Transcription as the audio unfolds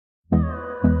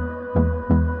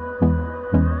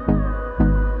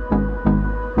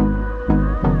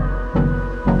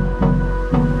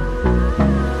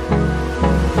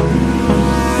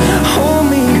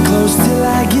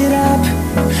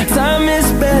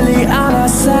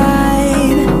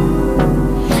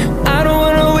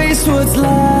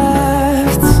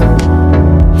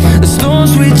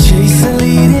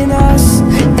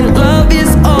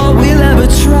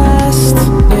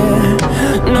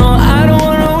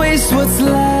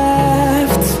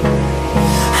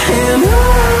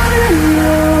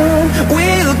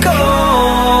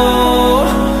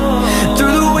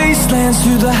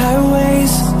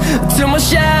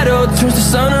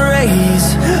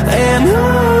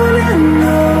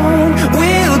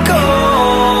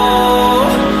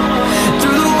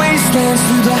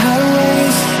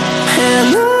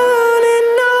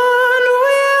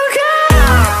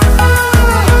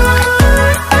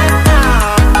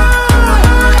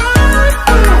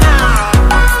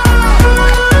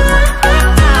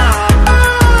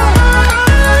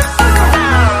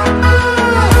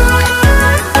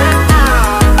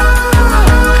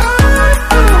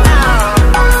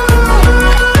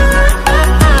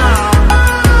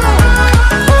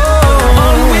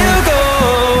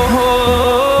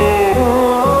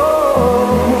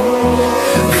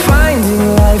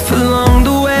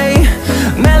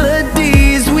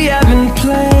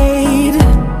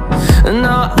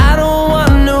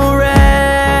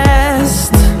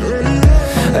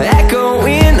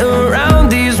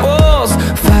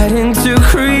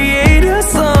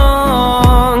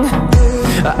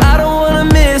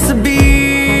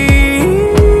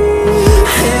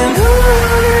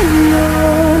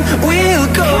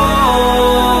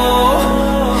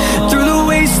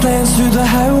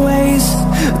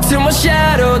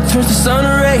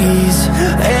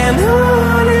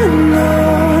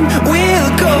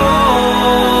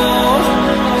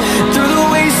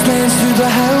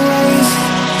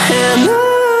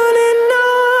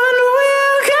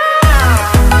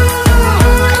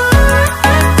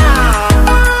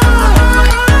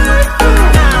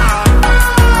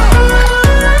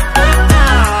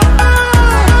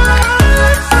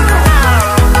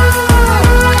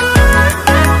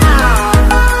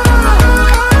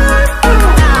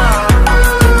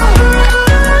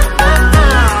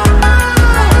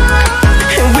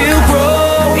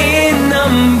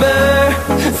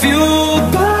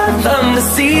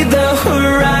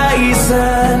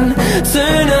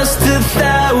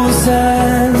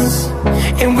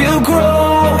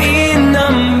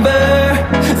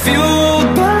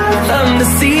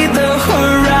see the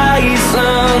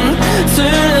horizon,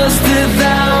 turn us to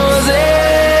thousands.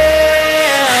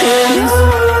 And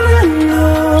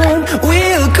on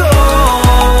we'll go,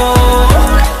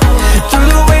 through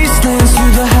the wastelands,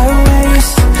 through the highways,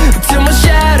 till my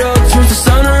shadow turns to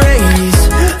sun rays.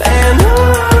 And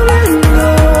on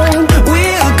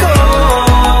we'll go,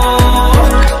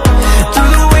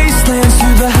 through the wastelands,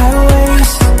 through the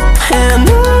highways, and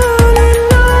on we'll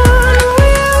go.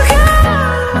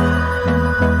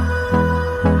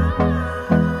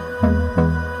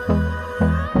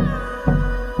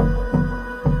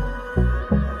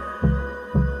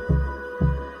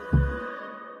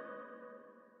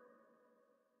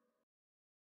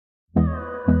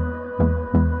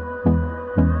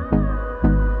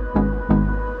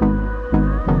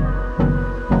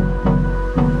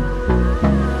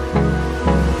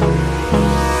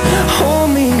 Hold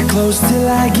me close till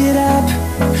I get up.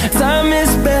 Time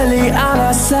is barely on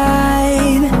our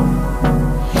side.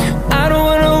 I don't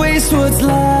wanna waste what's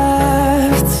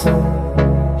left.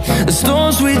 The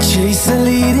storms we chase are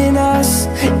leading us,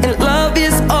 and love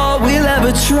is all we'll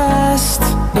ever trust.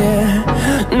 Yeah,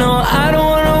 no, I don't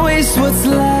wanna waste what's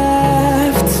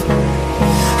left.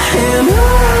 And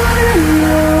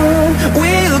on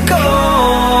we'll go,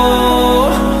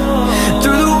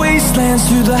 through the wastelands,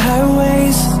 through the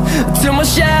highways, till my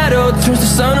shadow turns to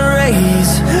sun rays.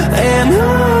 And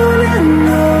on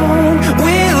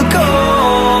we'll go,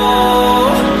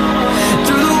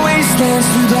 through the wastelands,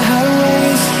 through the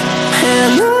highways,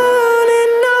 and on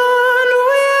we'll go.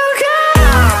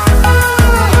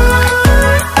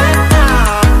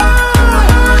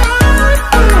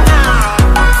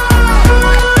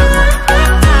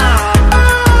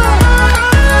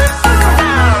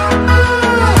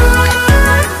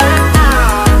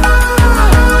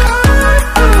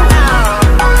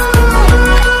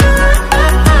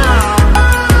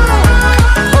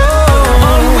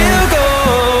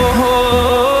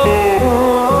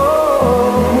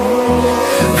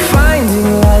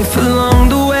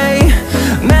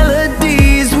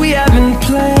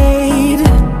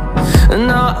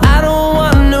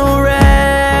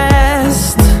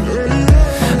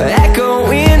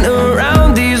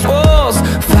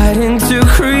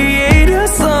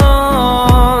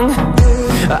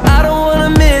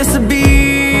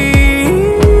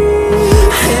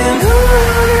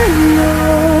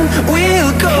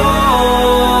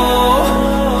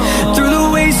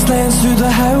 Through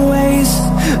the highways,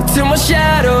 till my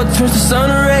shadow turns to sun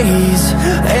rays.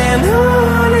 And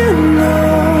on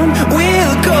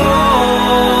we'll go,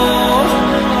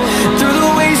 through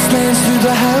the wastelands, through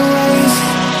the highways,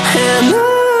 and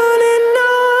on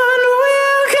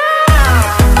we'll go.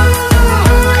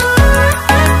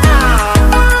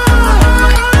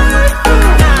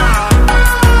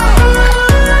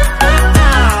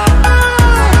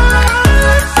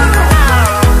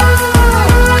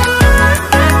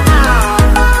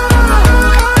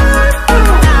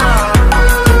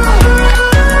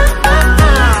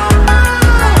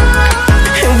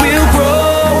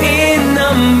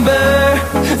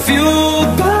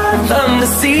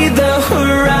 See the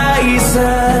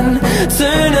horizon,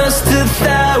 turn us to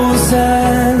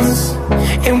thousands,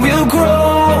 and we'll grow.